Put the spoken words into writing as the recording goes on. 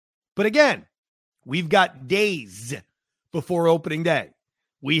But again, we've got days before opening day.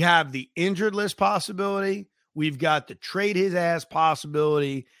 We have the injured list possibility. We've got the trade his ass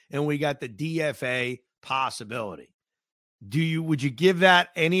possibility, and we got the DFA possibility. Would you give that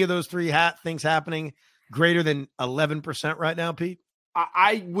any of those three things happening greater than 11% right now, Pete?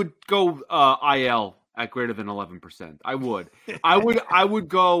 I would go IL at greater than 11%. I would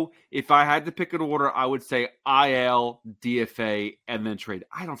go, if I had to pick an order, I would say IL, DFA, and then trade.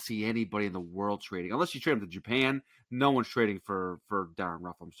 I don't see anybody in the world trading unless you trade him to Japan. No one's trading for Darren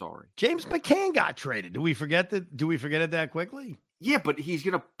Ruff. I'm sorry. James McCann got traded. Do we forget it that quickly? Yeah, but he's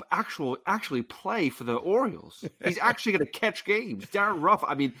going to actually play for the Orioles. He's actually going to catch games. Darren Ruff,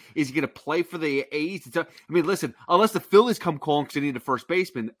 I mean, is he going to play for the A's? I mean, listen, unless the Phillies come calling because they need a first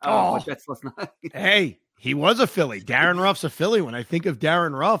baseman. But let's not. Hey, he was a Philly. Darren Ruff's a Philly. When I think of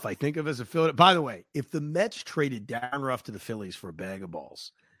Darren Ruff, I think of as a Philly. By the way, if the Mets traded Darren Ruff to the Phillies for a bag of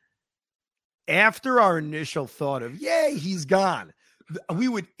balls, after our initial thought of, yay, he's gone, we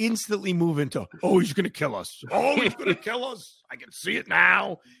would instantly move into, oh, he's going to kill us. Oh, he's going to kill us. I can see it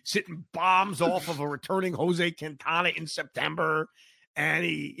now. Sitting bombs off of a returning Jose Quintana in September. And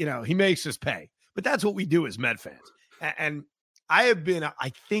he makes us pay. But that's what we do as Met fans. And I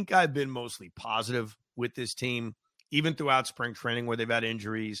think I've been mostly positive with this team, even throughout spring training where they've had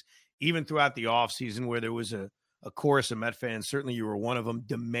injuries, even throughout the offseason where there was a chorus of Met fans. Certainly you were one of them,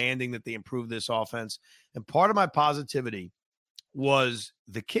 demanding that they improve this offense. And part of my positivity was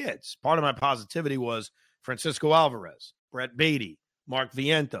the kids. Part of my positivity was Francisco Alvarez, Brett Beatty, Mark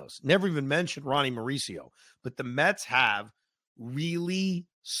Vientos. Never even mentioned Ronnie Mauricio. But the Mets have really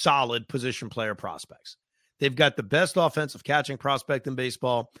solid position player prospects. They've got the best offensive catching prospect in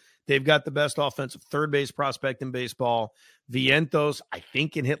baseball. They've got the best offensive third base prospect in baseball. Vientos, I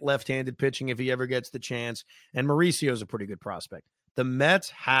think, can hit left-handed pitching if he ever gets the chance. And Mauricio's a pretty good prospect. The Mets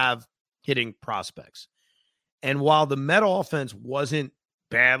have hitting prospects. And while the Met offense wasn't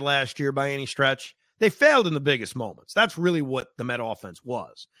bad last year by any stretch, they failed in the biggest moments. That's really what the Met offense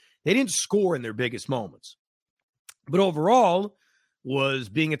was. They didn't score in their biggest moments. But overall, was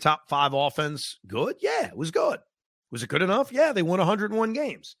being a top 5 offense good? Yeah, it was good. Was it good enough? Yeah, they won 101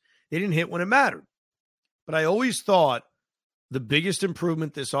 games. They didn't hit when it mattered. But I always thought the biggest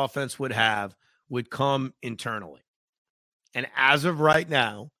improvement this offense would have would come internally. And as of right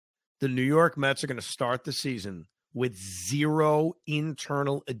now, the New York Mets are going to start the season with 0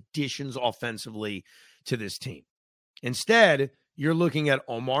 internal additions offensively to this team. Instead, you're looking at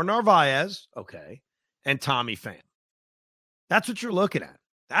Omar Narvaez, okay, and Tommy Pham. That's what you're looking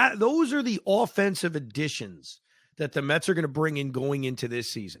at. Those are the offensive additions that the Mets are going to bring in going into this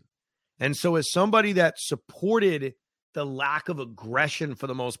season. And so as somebody that supported the lack of aggression for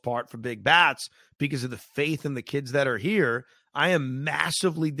the most part for big bats because of the faith in the kids that are here, I am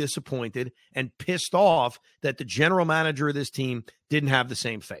massively disappointed and pissed off that the general manager of this team didn't have the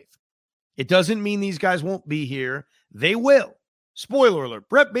same faith. It doesn't mean these guys won't be here. They will. Spoiler alert,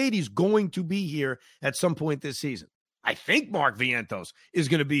 Brett Beatty's going to be here at some point this season. I think Mark Vientos is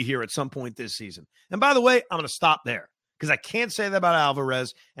going to be here at some point this season. And by the way, I'm going to stop there because I can't say that about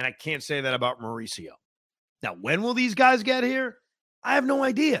Alvarez and I can't say that about Mauricio. Now, when will these guys get here? I have no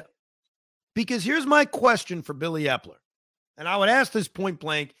idea. Because here's my question for Billy Epler. And I would ask this point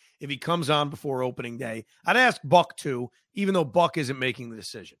blank if he comes on before opening day. I'd ask Buck too, even though Buck isn't making the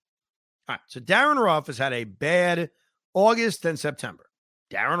decision. All right, so Darren Ruff has had a bad August and September.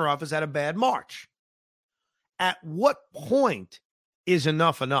 Darren Ruff has had a bad March. At what point is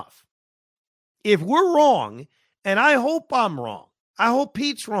enough enough? If we're wrong, and I hope I'm wrong, I hope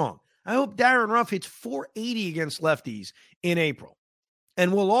Pete's wrong, I hope Darren Ruff hits 480 against lefties in April.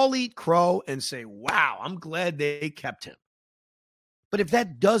 And we'll all eat crow and say, wow, I'm glad they kept him. But if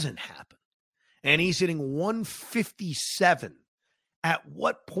that doesn't happen, and he's hitting 157, at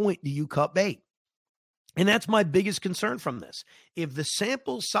what point do you cut bait? And that's my biggest concern from this. If the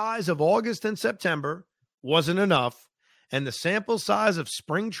sample size of August and September wasn't enough, and the sample size of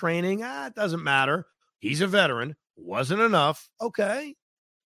spring training, it doesn't matter, he's a veteran, wasn't enough, okay,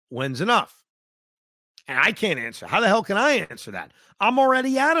 when's enough? And I can't answer. How the hell can I answer that? I'm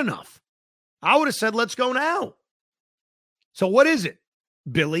already at enough. I would have said, let's go now. So what is it,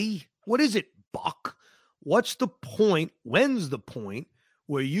 Billy? What is it, Buck? What's the point? When's the point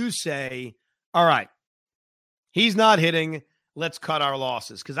where you say, all right, he's not hitting, let's cut our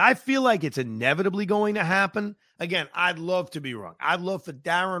losses? Because I feel like it's inevitably going to happen. Again, I'd love to be wrong. I'd love for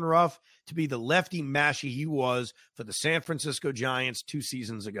Darren Ruff to be the lefty mashy he was for the San Francisco Giants 2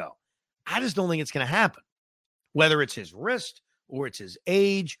 seasons ago. I just don't think it's going to happen. Whether it's his wrist or it's his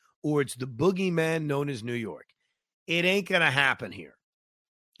age or it's the boogeyman known as New York. It ain't going to happen here.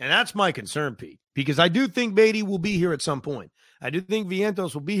 And that's my concern, Pete, because I do think Beatty will be here at some point. I do think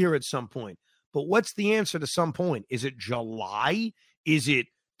Vientos will be here at some point. But what's the answer to some point? Is it July? Is it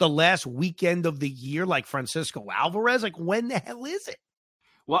the last weekend of the year like Francisco Alvarez? Like, when the hell is it?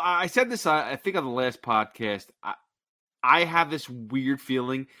 Well, I said this, I think, on the last podcast. I have this weird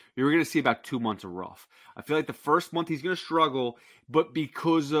feeling you're going to see about 2 months of rough. I feel like the first month he's going to struggle, but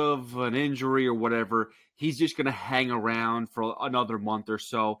because of an injury or whatever, he's just going to hang around for another month or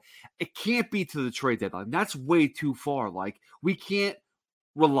so. It can't be to the trade deadline. That's way too far. Like, we can't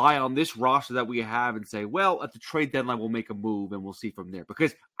rely on this roster that we have and say, well, at the trade deadline, we'll make a move and we'll see from there.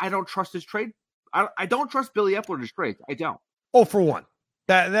 Because I don't trust his trade. I don't trust Billy Epler in his trades. I don't. Oh, for one.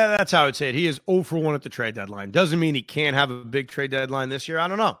 That's how I would say it. He is 0 for 1 at the trade deadline. Doesn't mean he can't have a big trade deadline this year. I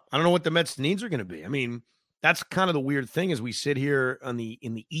don't know. I don't know what the Mets' needs are going to be. I mean, that's kind of the weird thing as we sit here in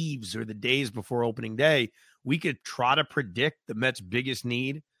the eves or the days before opening day. We could try to predict the Mets' biggest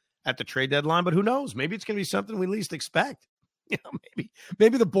need at the trade deadline, but who knows? Maybe it's going to be something we least expect. You know,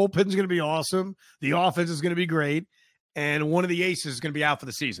 maybe the bullpen's going to be awesome. The offense is going to be great. And one of the aces is going to be out for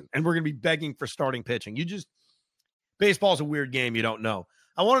the season. And we're going to be begging for starting pitching. Baseball's a weird game. You don't know.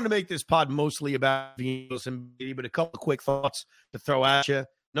 I wanted to make this pod mostly about Vientos and Beatty, but a couple of quick thoughts to throw at you.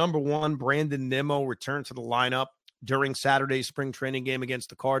 Number one, Brandon Nimmo returned to the lineup during Saturday's spring training game against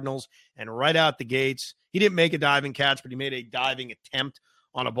the Cardinals. And right out the gates, he didn't make a diving catch, but he made a diving attempt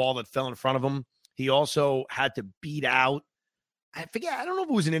on a ball that fell in front of him. He also had to beat out, I don't know if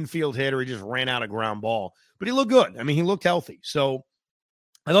it was an infield hit or he just ran out a ground ball, but he looked good. I mean, he looked healthy. So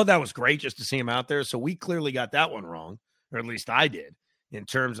I thought that was great just to see him out there. So we clearly got that one wrong, or at least I did, in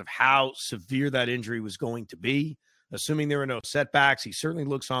terms of how severe that injury was going to be. Assuming there are no setbacks, he certainly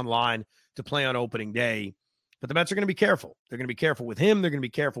looks online to play on opening day. But the Mets are going to be careful. They're going to be careful with him. They're going to be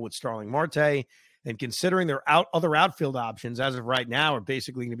careful with Starling Marte. And considering their other outfield options as of right now are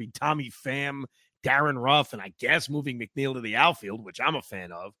basically going to be Tommy Pham, Darren Ruff, and I guess moving McNeil to the outfield, which I'm a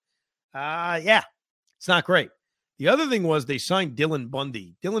fan of. It's not great. The other thing was they signed Dylan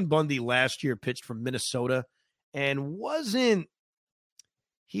Bundy. Dylan Bundy last year pitched for Minnesota and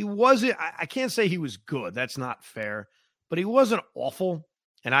I can't say he was good. That's not fair. But he wasn't awful.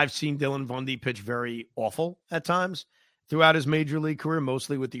 And I've seen Dylan Bundy pitch very awful at times throughout his major league career,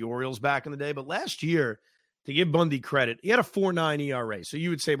 mostly with the Orioles back in the day. But last year, to give Bundy credit, he had a 4.9 ERA. So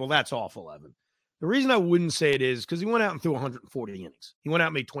you would say, well, that's awful, Evan. The reason I wouldn't say it is because he went out and threw 140 innings. He went out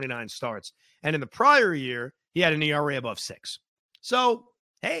and made 29 starts. And in the prior year, he had an ERA above 6. So,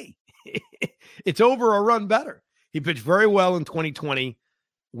 hey, it's over a run better. He pitched very well in 2020.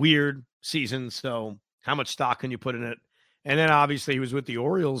 Weird season. So how much stock can you put in it? And then obviously he was with the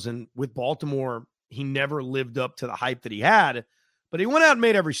Orioles, and with Baltimore, he never lived up to the hype that he had, but he went out and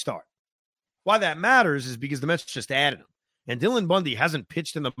made every start. Why that matters is because the Mets just added him. And Dylan Bundy hasn't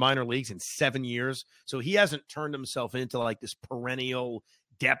pitched in the minor leagues in 7 years. So he hasn't turned himself into like this perennial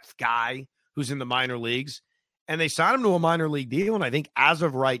depth guy who's in the minor leagues. And they signed him to a minor league deal. And I think as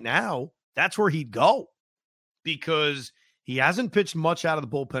of right now, that's where he'd go, because he hasn't pitched much out of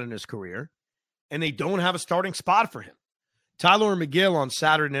the bullpen in his career, and they don't have a starting spot for him. Tyler McGill on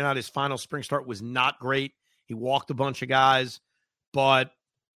Saturday night, his final spring start, was not great. He walked a bunch of guys, but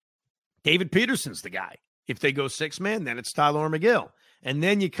David Peterson's the guy. If they go 6-man, then it's Tyler McGill. And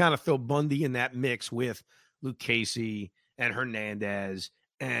then you kind of throw Bundy in that mix with Luke Casey and Hernandez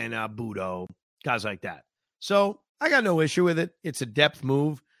and Budo, guys like that. So I got no issue with it. It's a depth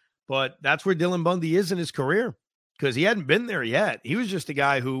move, but that's where Dylan Bundy is in his career, because he hadn't been there yet. He was just a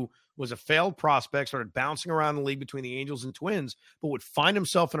guy who was a failed prospect, started bouncing around the league between the Angels and Twins, but would find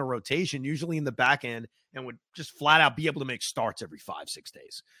himself in a rotation, usually in the back end, and would just flat out be able to make starts every 5-6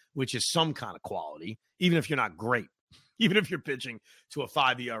 days, which is some kind of quality, even if you're not great, even if you're pitching to a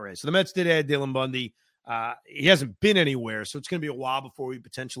 5 ERA. So the Mets did add Dylan Bundy. He hasn't been anywhere, so it's going to be a while before we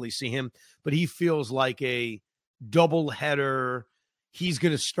potentially see him, but he feels like a doubleheader. He's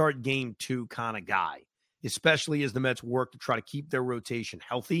going to start game 2 kind of guy, especially as the Mets work to try to keep their rotation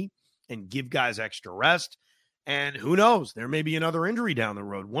healthy and give guys extra rest. And who knows, there may be another injury down the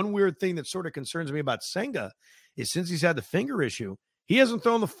road. One weird thing that sort of concerns me about Senga is since he's had the finger issue, he hasn't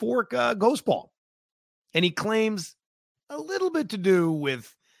thrown the fork ghost ball. And he claims a little bit to do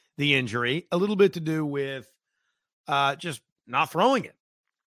with the injury, a little bit to do with just not throwing it,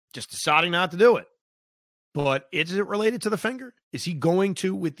 just deciding not to do it. But is it related to the finger? Is he going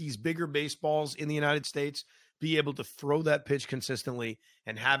to, with these bigger baseballs in the United States, be able to throw that pitch consistently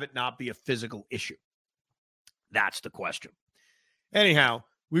and have it not be a physical issue? That's the question. Anyhow,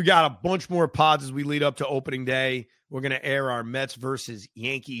 we've got a bunch more pods as we lead up to opening day. We're going to air our Mets versus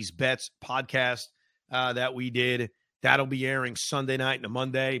Yankees bets podcast that we did That'll be airing Sunday night into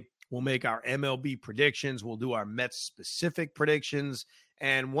Monday. We'll make our MLB predictions. We'll do our Mets-specific predictions.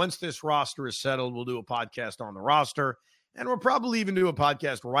 And once this roster is settled, we'll do a podcast on the roster. And we'll probably even do a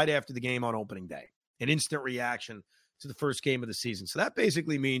podcast right after the game on opening day, an instant reaction to the first game of the season. So that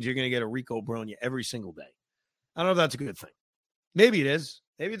basically means you're going to get a Rico Brogna every single day. I don't know if that's a good thing. Maybe it is.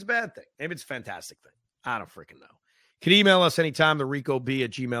 Maybe it's a bad thing. Maybe it's a fantastic thing. I don't freaking know. You can email us anytime,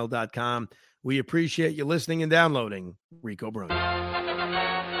 thericob@gmail.com. We appreciate you listening and downloading Rico Brogna.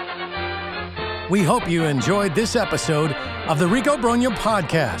 We hope you enjoyed this episode of the Rico Brogna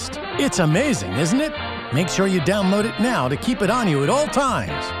podcast. It's amazing, isn't it? Make sure you download it now to keep it on you at all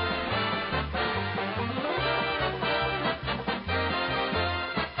times.